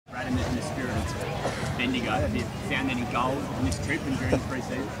and the spirit of Bendigo? Have you found any gold on this trip and during the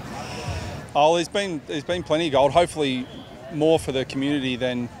pre-season? Oh, there's been plenty of gold. Hopefully more for the community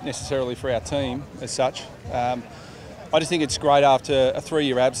than necessarily for our team as such. I just think it's great after a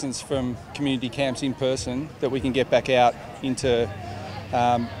 3-year absence from community camps in person that we can get back out into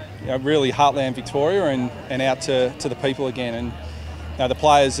really heartland Victoria and out to the people again. And the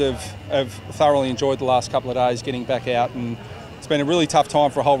players have thoroughly enjoyed the last couple of days getting back out, and it's been a really tough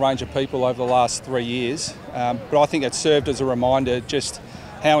time for a whole range of people over the last 3 years. But I think it's served as a reminder just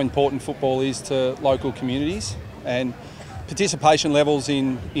how important football is to local communities, and participation levels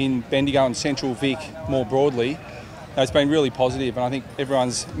in Bendigo and Central Vic more broadly. It's been really positive, and I think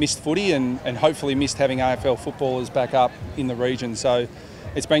everyone's missed footy and hopefully missed having AFL footballers back up in the region. So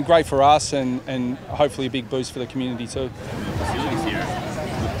it's been great for us and hopefully a big boost for the community too. The facilities here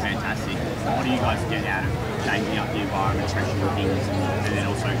look fantastic. What do you guys get out of changing up the environment, changing the things, and then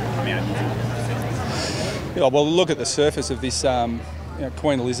also coming out and using the? Well, look at the surface of this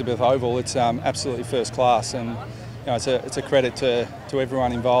Queen Elizabeth Oval. It's absolutely first class, and it's a credit to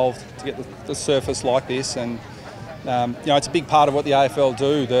everyone involved to get the surface like this. And it's a big part of what the AFL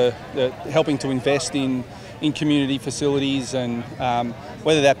do, the helping to invest in community facilities, and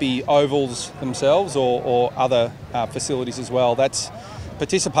whether that be ovals themselves or other facilities as well. That's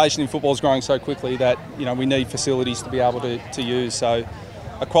participation in football is growing so quickly that we need facilities to be able to use. So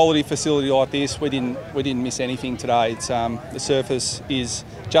a quality facility like this, we didn't miss anything today. It's the surface is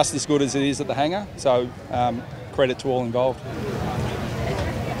just as good as it is at the hangar. So credit to all involved.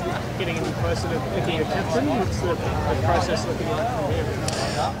 Getting any closer to picking a captain? What's the process looking like from here?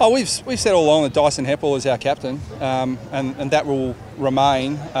 Oh, we've said all along that Dyson Heppel is our captain, and that will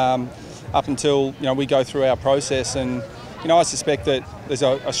remain up until we go through our process. And I suspect that there's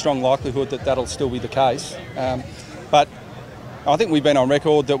a strong likelihood that that'll still be the case. But I think we've been on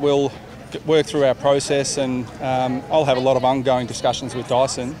record that we'll work through our process, and I'll have a lot of ongoing discussions with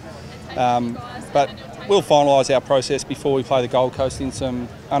Dyson. But we'll finalise our process before we play the Gold Coast in some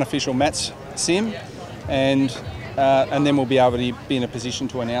unofficial match sim, and then we'll be able to be in a position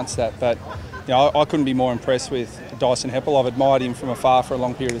to announce that. But I couldn't be more impressed with Dyson Heppel. I've admired him from afar for a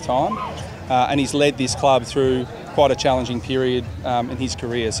long period of time, and he's led this club through quite a challenging period in his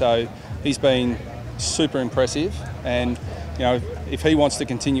career. So he's been super impressive, and if he wants to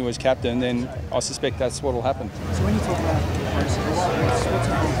continue as captain, then I suspect that's what will happen. So when you talk about the process, what's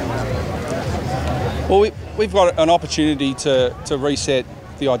involved? Well, we've got an opportunity to reset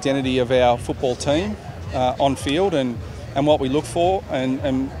the identity of our football team on field, and what we look for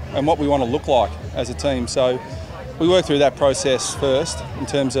and what we want to look like as a team. So we work through that process first in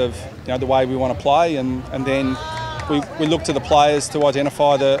terms of the way we want to play, and then we look to the players to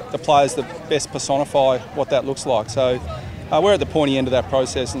identify the players that best personify what that looks like. So we're at the pointy end of that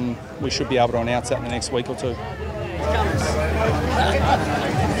process, and we should be able to announce that in the next week or two.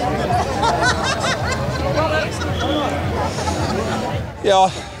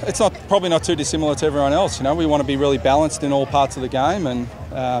 Yeah, it's probably not too dissimilar to everyone else. We want to be really balanced in all parts of the game, and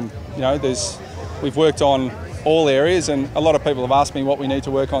we've worked on all areas, and a lot of people have asked me what we need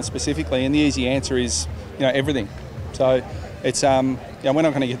to work on specifically, and the easy answer is everything. So it's we're not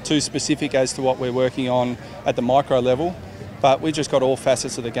going to get too specific as to what we're working on at the micro level, but we've just got all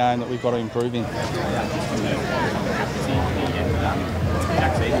facets of the game that we've got to improve in.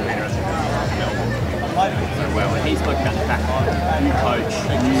 So well, and he spoke about the fact that new coach,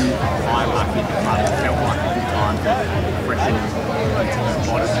 new hierarchy at the club, felt like a good time to freshen the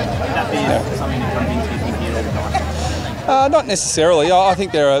bottom. Would that be something that comes into your thinking all the time? Not necessarily. I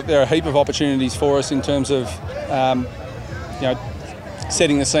think there are a heap of opportunities for us in terms of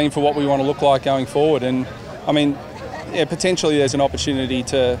setting the scene for what we want to look like going forward. And I mean, potentially there's an opportunity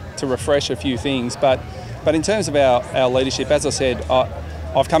to refresh a few things, but in terms of our leadership, as I said,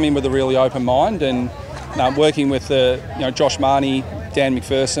 I've come in with a really open mind, and working with Josh Marnie, Dan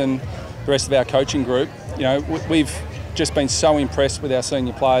McPherson, the rest of our coaching group, we've just been so impressed with our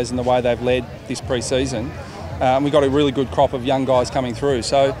senior players and the way they've led this pre-season. We've got a really good crop of young guys coming through,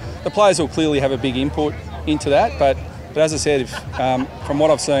 so the players will clearly have a big input into that. But as I said, from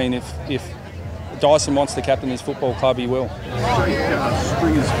what I've seen, if Dyson wants to captain this football club, he will.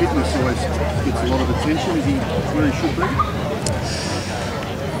 Stringer's fitness always gets a lot of attention. Is he where he should be?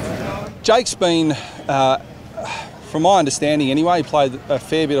 Jake's been, from my understanding anyway, he played a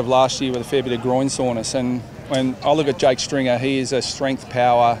fair bit of last year with a fair bit of groin soreness, and when I look at Jake Stringer, he is a strength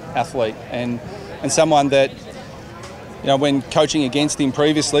power athlete, and someone that, when coaching against him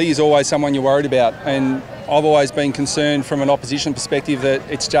previously, he's always someone you're worried about. And I've always been concerned from an opposition perspective that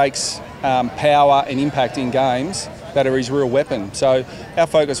it's Jake's power and impact in games that are his real weapon. So our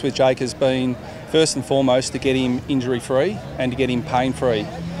focus with Jake has been first and foremost to get him injury-free and to get him pain-free.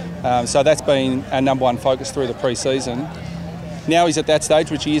 So that's been our number one focus through the pre-season. Now he's at that stage,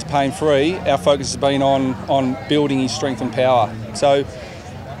 which he is pain-free, our focus has been on building his strength and power. So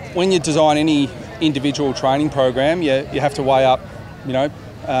when you design any individual training program, you have to weigh up,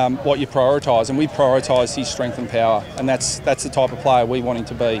 what you prioritise, and we prioritise his strength and power, and that's the type of player we want him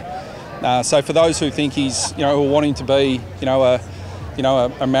to be. So for those who think he's, who want him to be, a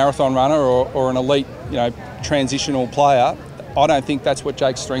marathon runner or an elite, transitional player, I don't think that's what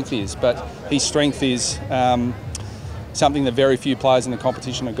Jake's strength is. But his strength is something that very few players in the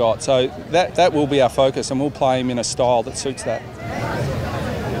competition have got. So that will be our focus, and we'll play him in a style that suits that.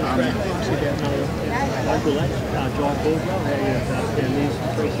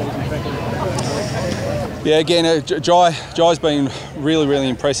 Yeah, again, Jai's been really, really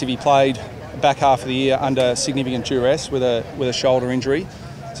impressive. He played back half of the year under significant duress with a shoulder injury.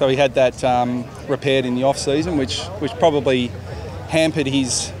 So he had that repaired in the off season, which probably hampered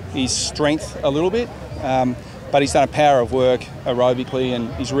his strength a little bit. But he's done a power of work aerobically,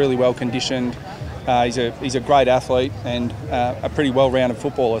 and he's really well conditioned. He's a great athlete and a pretty well-rounded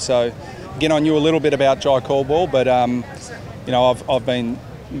footballer. So again, I knew a little bit about Jai Caldwell, but I've been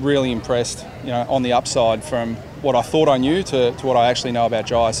really impressed, on the upside from what I thought I knew to what I actually know about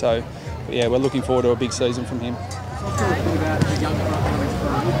Jai. So yeah, we're looking forward to a big season from him. Talk a little bit about the young front-runners.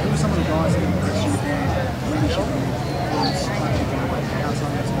 Who are some of the guys that impressed you with their leadership and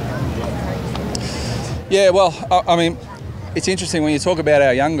Yeah, well, I mean, it's interesting when you talk about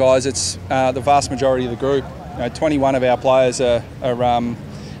our young guys. It's the vast majority of the group. 21 of our players are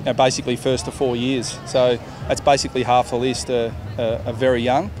basically first to 4 years. So that's basically half the list are very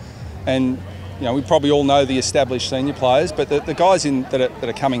young, and we probably all know the established senior players, but the guys that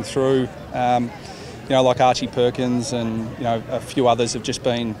are coming through, like Archie Perkins and a few others have just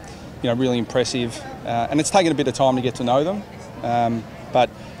been really impressive, and it's taken a bit of time to get to know them. But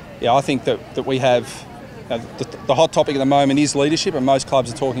yeah, I think that we have the hot topic at the moment is leadership, and most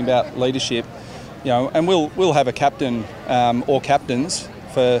clubs are talking about leadership. And we'll have a captain or captains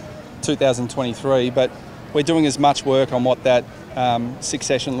for 2023, but we're doing as much work on what that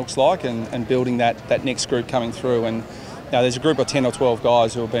succession looks like and building that next group coming through. And there's a group of 10 or 12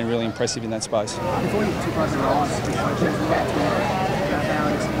 guys who have been really impressive in that space. Before you took over the roles, there's a lot of talk about how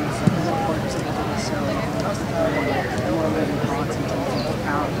it's not focusing on necessarily a lot of moving parts in terms of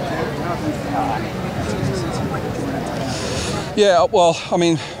how have you found Yeah, well, I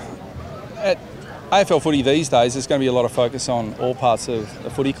mean, at AFL footy these days, there's going to be a lot of focus on all parts of the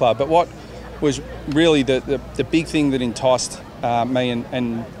footy club. But what was really the big thing that enticed me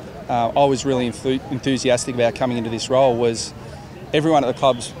and I was really enthusiastic about coming into this role was everyone at the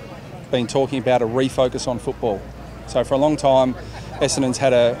club's been talking about a refocus on football. So for a long time, Essendon's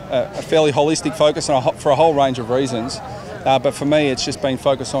had a fairly holistic focus for a whole range of reasons. But for me, it's just been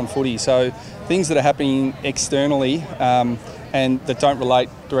focused on footy. So things that are happening externally and that don't relate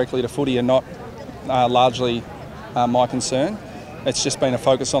directly to footy are not largely my concern. It's just been a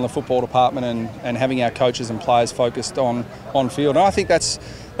focus on the football department and having our coaches and players focused on field. And I think that's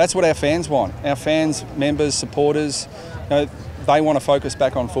what our fans want. Our fans, members, supporters, they want to focus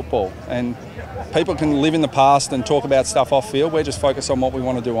back on football. And people can live in the past and talk about stuff off field. We're just focused on what we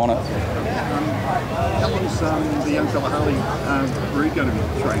want to do on it. How long is the young fella Harley Reid going to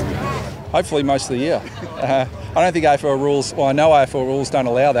be training with? Hopefully most of the year. I don't think AFL rules, well, I know AFL rules don't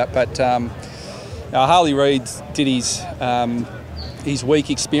allow that, but Harley Reid did his week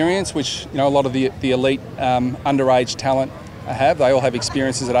experience, which a lot of the elite underage talent have. They all have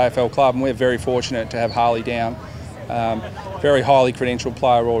experiences at AFL club, and we're very fortunate to have Harley down. Very highly credentialed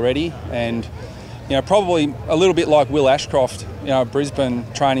player already, and probably a little bit like Will Ashcroft, Brisbane,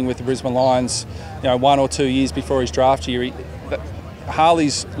 training with the Brisbane Lions, 1 or 2 years before his draft year.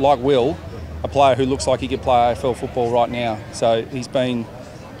 Harley's like Will, a player who looks like he could play AFL football right now. So he's been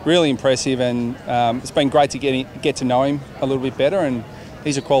really impressive, and it's been great to get to know him a little bit better. And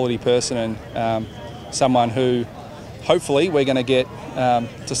he's a quality person and someone who hopefully we're going to get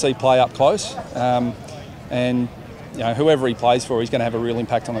to see play up close. And whoever he plays for, he's going to have a real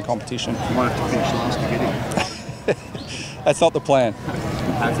impact on the competition. You might have to finish last to get him. That's not the plan.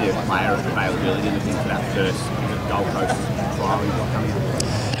 How's your player availability looking for that first Gold Coast trial you've got coming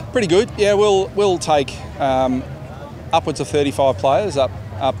up? Pretty good. Yeah, we'll take upwards of 35 players up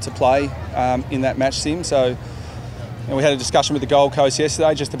to play in that match sim. So we had a discussion with the Gold Coast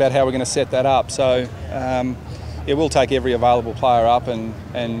yesterday just about how we're going to set that up. So we'll take every available player up, and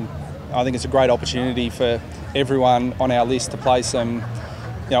I think it's a great opportunity for everyone on our list to play some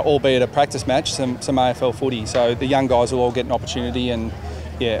albeit a practice match, some AFL footy. So the young guys will all get an opportunity, and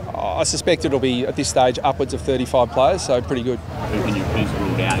yeah, I suspect it'll be at this stage upwards of 35 players, so pretty good. Who's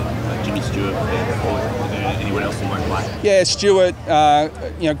ruled out? Like Jimmy Stewart, or anyone else who won't play? Yeah, Stewart.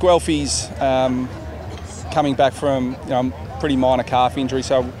 Guelphy's coming back from pretty minor calf injury,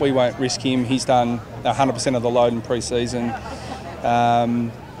 so we won't risk him. He's done 100% of the load in pre-season.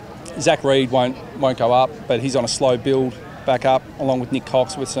 Zach Reid won't go up, but he's on a slow build back up, along with Nick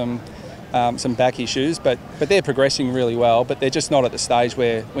Cox with some back issues. But they're progressing really well, but they're just not at the stage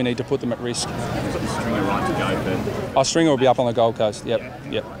where we need to put them at risk. Stringer right to go for? Stringer will be up on the Gold Coast. Yep.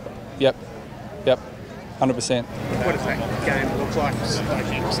 100%. What does that game look like?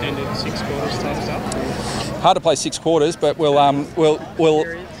 Like extended 6 quarters type stuff? Hard to play 6 quarters, but we'll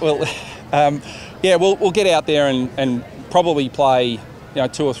get out there and probably play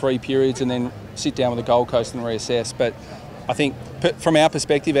 2 or 3 periods and then sit down with the Gold Coast and reassess. But I think from our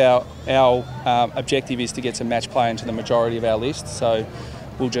perspective, our objective is to get some match play into the majority of our list. So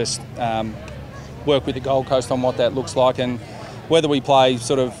we'll just work with the Gold Coast on what that looks like, and whether we play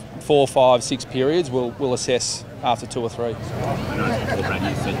sort of 4, 5, 6 periods, we'll assess after 2 or 3. I know Brad,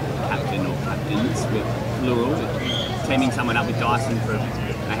 you said captain or captains with Lurel, teaming someone up with Dyson for a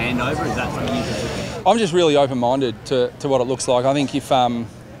handover. Is that something you think? I'm just really open-minded to what it looks like. I think if I'm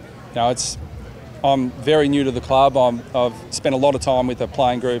very new to the club. I've spent a lot of time with the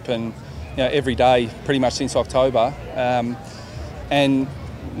playing group, and every day pretty much since October. And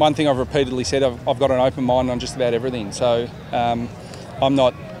one thing I've repeatedly said, I've got an open mind on just about everything. So I'm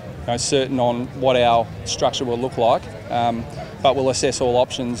not certain on what our structure will look like, but we'll assess all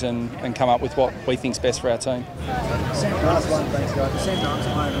options and come up with what we think's best for our team.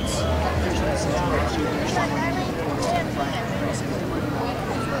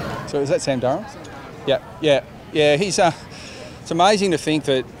 So is that Sam Durham? Yeah. He's. It's amazing to think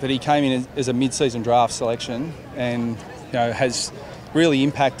that he came in as a mid-season draft selection, and has really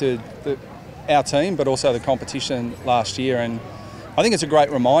impacted our team, but also the competition last year. And I think it's a great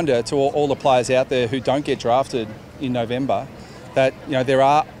reminder to all the players out there who don't get drafted in November that there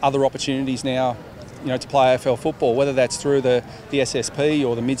are other opportunities now, to play AFL football, whether that's through the SSP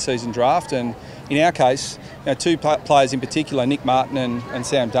or the mid-season draft. And in our case, 2 players in particular, Nick Martin and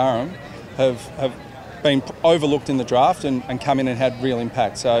Sam Durham, have been overlooked in the draft and come in and had real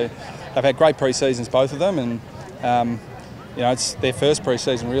impact. So they've had great pre-seasons, both of them, and it's their first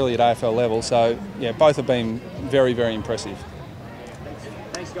pre-season really at AFL level. So yeah, both have been very, very impressive.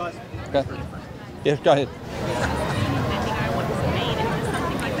 Thanks, guys. Okay. Yeah, go ahead.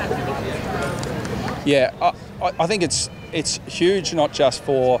 Yeah, I think it's huge, not just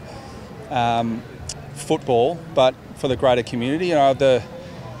for football, but for the greater community.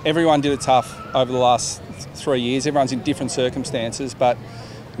 Everyone did it tough over the last 3 years. Everyone's in different circumstances, but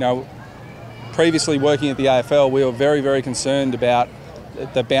previously working at the AFL, we were very, very concerned about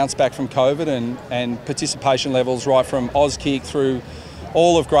the bounce back from COVID and participation levels right from Auskick through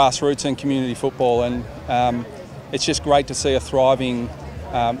all of grassroots and community football. And it's just great to see a thriving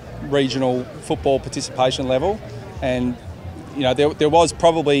regional football participation level. And there was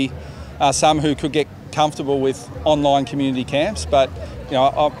probably some who could get comfortable with online community camps, but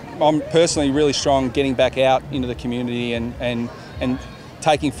I'm personally really strong getting back out into the community and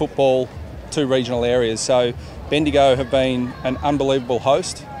taking football to regional areas. So Bendigo have been an unbelievable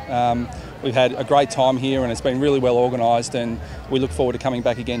host. We've had a great time here, and it's been really well organised, and we look forward to coming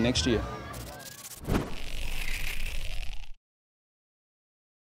back again next year.